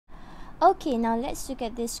Okay, now let's look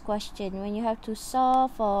at this question when you have to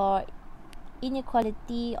solve for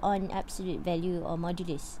inequality on absolute value or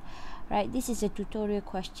modulus. Right, this is a tutorial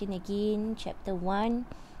question again, chapter 1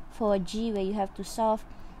 for G, where you have to solve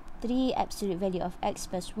 3 absolute value of x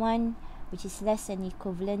plus 1, which is less than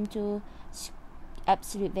equivalent to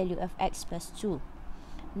absolute value of x plus 2.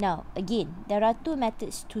 Now, again, there are 2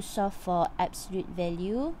 methods to solve for absolute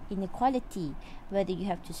value inequality, whether you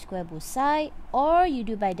have to square both sides or you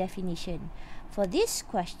do by definition. For this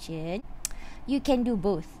question, you can do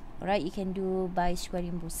both, alright? You can do by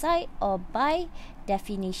squaring both sides or by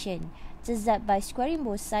definition. Just that by squaring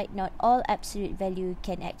both sides, not all absolute value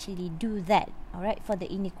can actually do that, alright, for the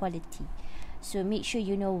inequality. So make sure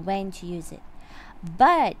you know when to use it.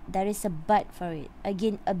 But there is a but for it.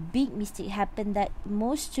 Again, a big mistake happened that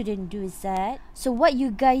most students do is that. So what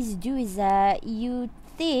you guys do is that you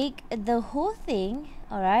take the whole thing,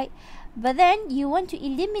 alright, but then you want to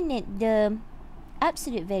eliminate the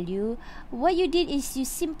absolute value. What you did is you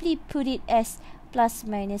simply put it as plus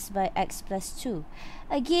minus by x plus 2.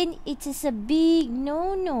 Again, it is a big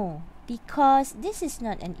no-no because this is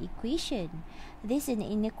not an equation. This is an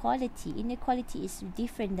inequality. Inequality is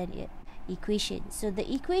different than it. Equation. So the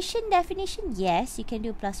equation definition, yes, you can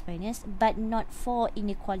do plus minus, but not for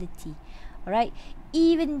inequality. Alright,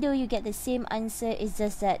 even though you get the same answer, it's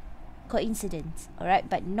just that coincidence. Alright,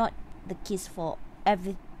 but not the case for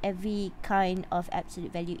every kind of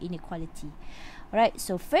absolute value inequality. Alright,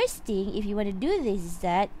 so first thing, if you want to do this, is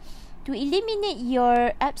that to eliminate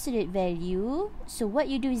your absolute value, so what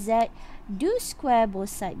you do is that do square both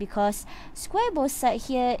sides, because square both sides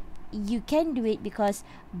here, you can do it because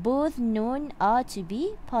both known are to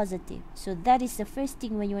be positive. So that is the first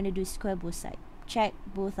thing when you want to do square both sides. Check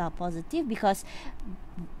both are positive because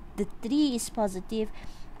the 3 is positive.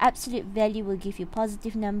 Absolute value will give you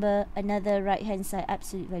positive number. Another right hand side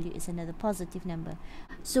absolute value is another positive number.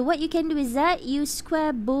 So what you can do is that you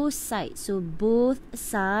square both sides. So both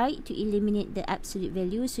sides to eliminate the absolute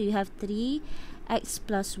value. So you have 3x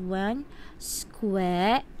plus 1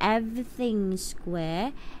 square, everything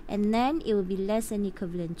square, and then it will be less than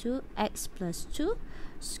equivalent to x plus 2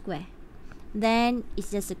 square. Then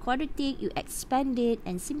it's just a quadratic, you expand it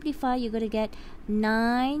and simplify, you're going to get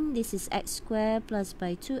 9. This is x squared plus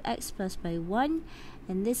by 2x plus by 1,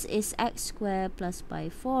 and this is x squared plus by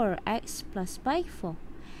 4x plus by 4.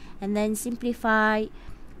 And then simplify,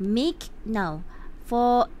 make. Now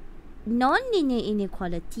for non-linear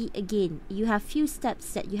inequality, again, you have few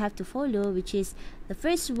steps that you have to follow, which is the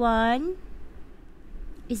first one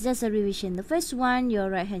is just a revision. The first one, your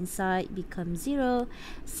right hand side becomes 0.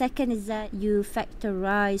 Second is that you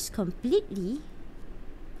factorize completely.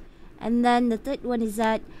 And then the third one is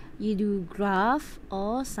that you do graph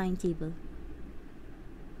or sign table.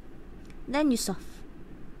 Then you solve.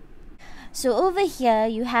 So over here,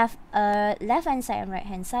 you have a left hand side and right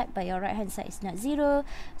hand side, but your right hand side is not 0.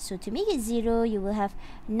 So to make it 0, you will have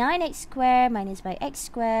 9x squared minus by x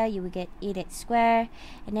squared, you will get 8x squared.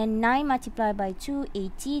 And then 9 multiplied by 2,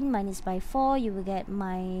 18 minus by 4, you will get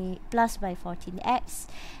my plus by 14x.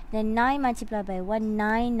 Then 9 multiplied by 1,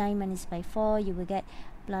 9, 9 minus by 4, you will get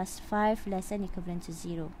plus 5 less than equivalent to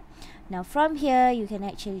 0. Now from here, you can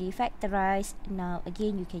actually factorize. Now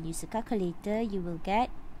again, you can use a calculator. You will get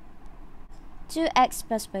 2x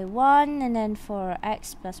plus by 1 and then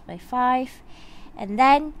 4x plus by 5. And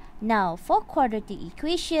then now for quadratic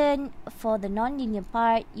equation, for the non-linear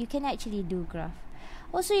part, you can actually do graph.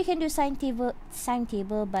 Also you can do sign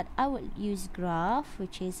table, but I would use graph,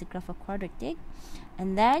 which is the graph of quadratic.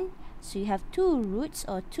 And then so you have 2 roots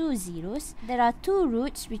or 2 zeros. There are 2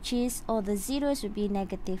 roots, which is, or the zeros would be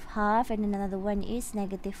negative half, and another one is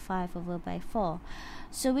negative 5 over by 4.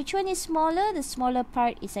 So which one is smaller? The smaller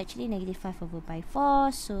part is actually negative 5 over by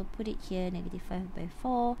 4. So put it here, negative 5 by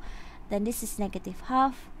 4. Then this is negative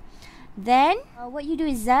half. Then what you do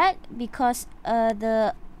is that, because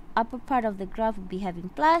the upper part of the graph will be having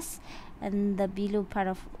plus, and the below part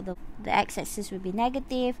of the x-axis will be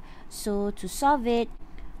negative. So to solve it,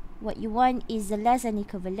 what you want is the less than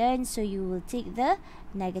equivalent, so you will take the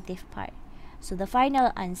negative part. So the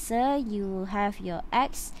final answer, you will have your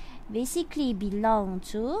x basically belong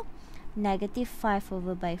to negative 5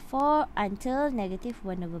 over by 4 until negative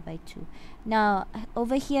 1 over by 2. Now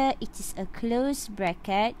over here, it is a closed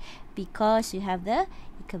bracket because you have the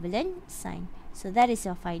equivalent sign. So that is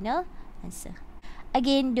your final answer.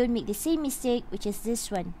 Again, don't make the same mistake, which is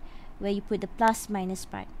this one, where you put the plus minus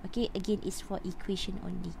part. Okay, again, it's for equation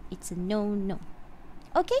only. It's a no.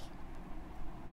 Okay.